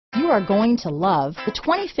are going to love the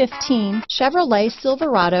 2015 Chevrolet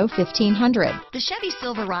Silverado 1500. The Chevy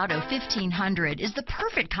Silverado 1500 is the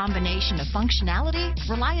perfect combination of functionality,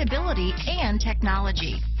 reliability, and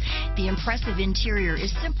technology. The impressive interior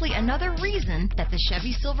is simply another reason that the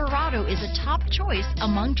Chevy Silverado is a top choice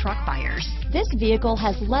among truck buyers. This vehicle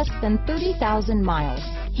has less than 30,000 miles.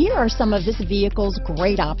 Here are some of this vehicle's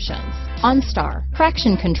great options: OnStar,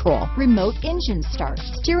 traction control, remote engine start,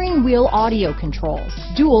 steering wheel audio controls,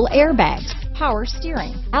 dual airbags, power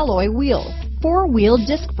steering, alloy wheels, four-wheel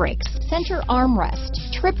disc brakes, center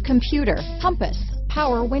armrest, trip computer, compass,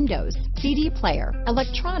 power windows, CD player,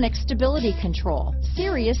 electronic stability control,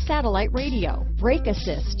 Sirius satellite radio, brake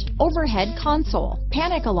assist, overhead console,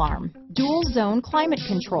 panic alarm, dual zone climate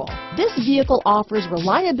control. This vehicle offers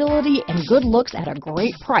reliability and good looks at a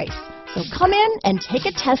great price. So come in and take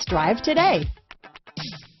a test drive today.